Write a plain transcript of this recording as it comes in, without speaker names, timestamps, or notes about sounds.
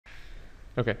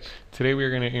Okay, today we are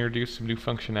going to introduce some new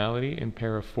functionality in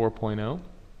Para 4.0.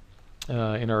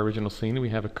 In our original scene, we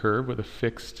have a curve with a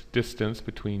fixed distance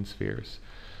between spheres.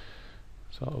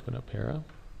 So I'll open up Para.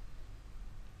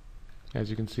 As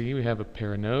you can see, we have a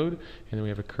Para node, and then we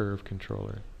have a curve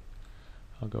controller.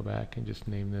 I'll go back and just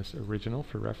name this original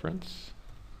for reference.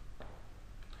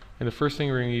 And the first thing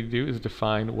we're going to need to do is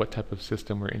define what type of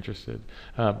system we're interested.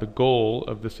 The goal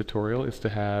of this tutorial is to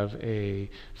have a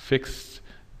fixed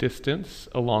distance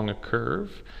along a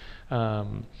curve,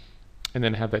 and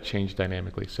then have that change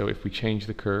dynamically. So if we change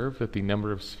the curve, that the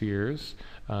number of spheres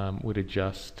would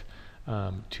adjust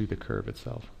to the curve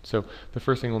itself. So the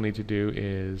first thing we'll need to do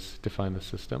is define the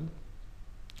system.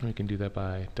 And we can do that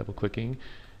by double-clicking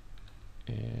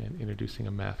and introducing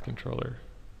a math controller.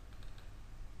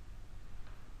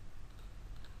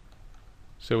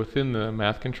 So within the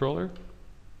math controller,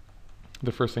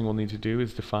 the first thing we'll need to do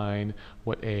is define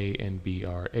what A and B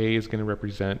are. A is going to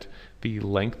represent the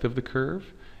length of the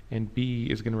curve, and B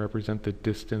is going to represent the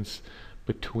distance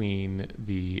between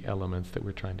the elements that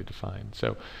we're trying to define.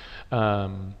 So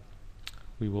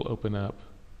we will open up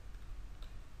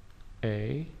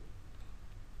A.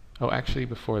 Oh, actually,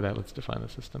 before that, let's define the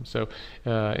system. So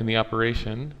in the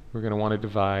operation, we're going to want to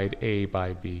divide A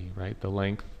by B, right? The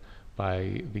length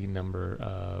by the number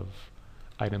of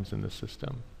items in the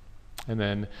system. And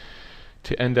then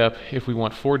to end up, if we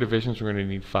want 4 divisions, we're going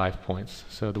to need 5 points.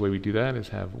 So the way we do that is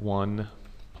have 1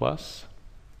 plus,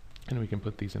 and we can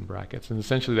put these in brackets. And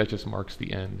essentially that just marks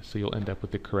the end. So you'll end up with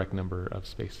the correct number of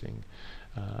spacing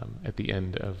at the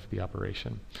end of the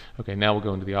operation. Okay, now we'll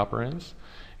go into the operands,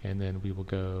 and then we will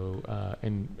go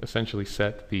and essentially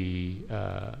set the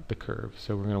curve.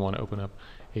 So we're going to want to open up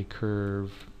a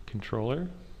curve controller.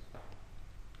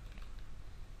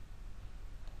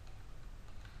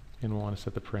 And we'll want to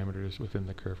set the parameters within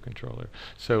the curve controller.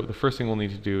 So the first thing we'll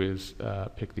need to do is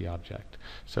pick the object.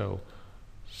 So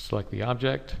select the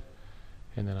object,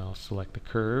 and then I'll select the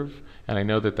curve. And I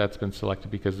know that that's been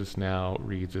selected because this now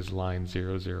reads as line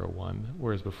 001,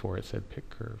 whereas before it said pick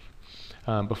curve.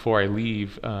 Before I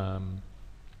leave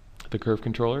the curve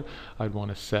controller, I'd want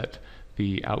to set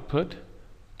the output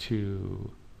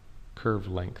to curve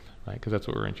length, right? Because that's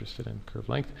what we're interested in, curve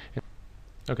length.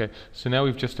 Okay, so now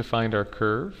we've just defined our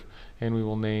curve, and we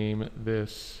will name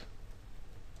this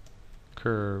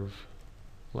curve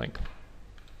length.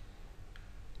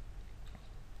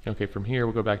 Okay, from here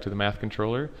we'll go back to the math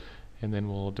controller, and then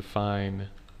we'll define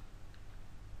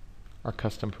our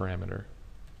custom parameter.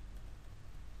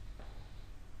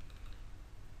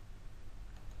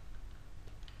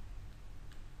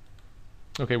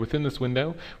 Okay, within this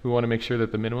window, we want to make sure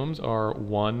that the minimums are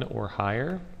 1 or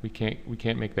higher. We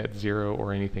can't make that 0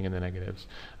 or anything in the negatives.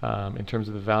 In terms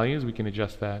of the values, we can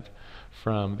adjust that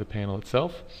from the panel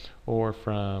itself or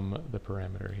from the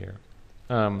parameter here.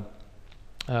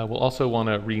 We'll also want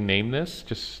to rename this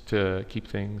just to keep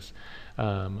things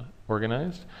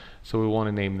organized. So we want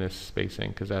to name this spacing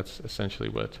because that's essentially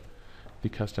what the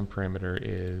custom parameter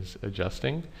is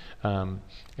adjusting.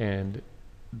 And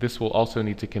this will also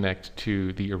need to connect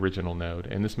to the original node,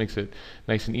 and this makes it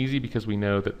nice and easy because we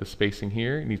know that the spacing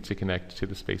here needs to connect to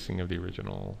the spacing of the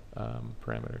original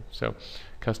parameter. So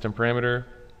custom parameter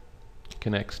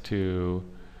connects to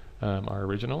our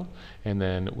original, and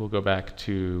then we'll go back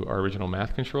to our original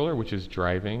math controller, which is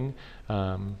driving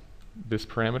this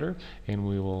parameter, and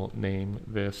we will name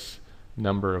this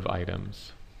number of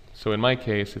items. So in my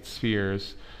case it's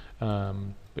spheres,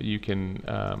 but you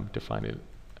can define it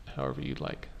however you'd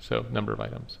like. So number of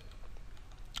items.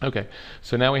 Okay,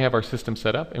 so now we have our system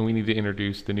set up, and we need to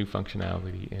introduce the new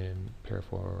functionality in Para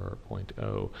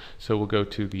 4.0. So we'll go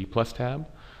to the plus tab,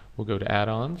 we'll go to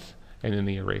add-ons, and then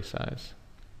the array size.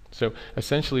 So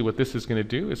essentially what this is going to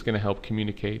do is going to help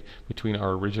communicate between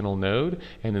our original node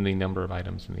and then the number of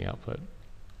items in the output.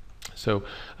 So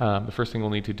the first thing we'll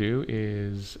need to do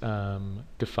is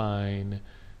define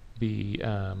the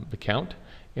count,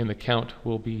 and the count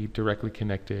will be directly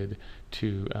connected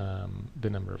to the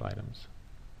number of items.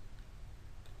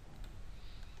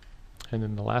 And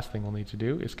then the last thing we'll need to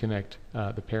do is connect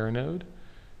the para node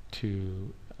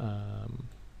to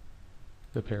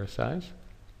the para size.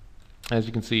 As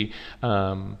you can see,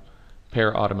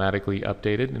 para automatically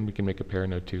updated, and we can make a para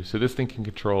node too. So this thing can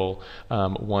control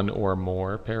 1 or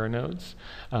more para nodes.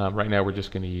 Right now we're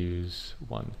just going to use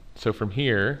 1. So from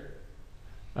here,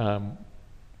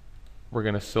 we're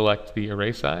going to select the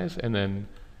array size, and then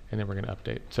we're going to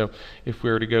update. So if we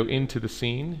were to go into the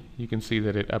scene, you can see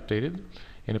that it updated.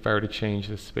 And if I were to change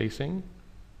the spacing,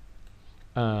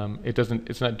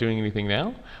 it's not doing anything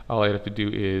now. All I have to do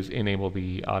is enable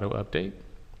the auto update.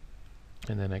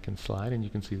 And then I can slide, and you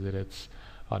can see that it's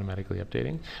automatically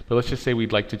updating. But let's just say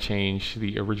we'd like to change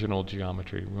the original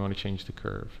geometry. We want to change the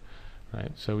curve. Right?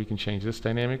 So we can change this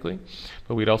dynamically,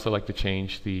 but we'd also like to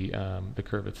change the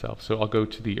curve itself. So I'll go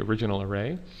to the original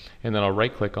array, and then I'll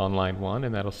right-click on line 1,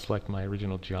 and that'll select my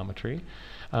original geometry.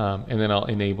 And then I'll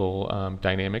enable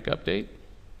dynamic update.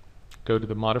 Go to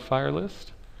the modifier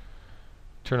list,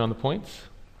 turn on the points,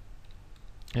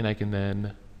 and I can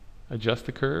then adjust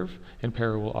the curve, and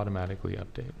Para will automatically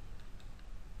update.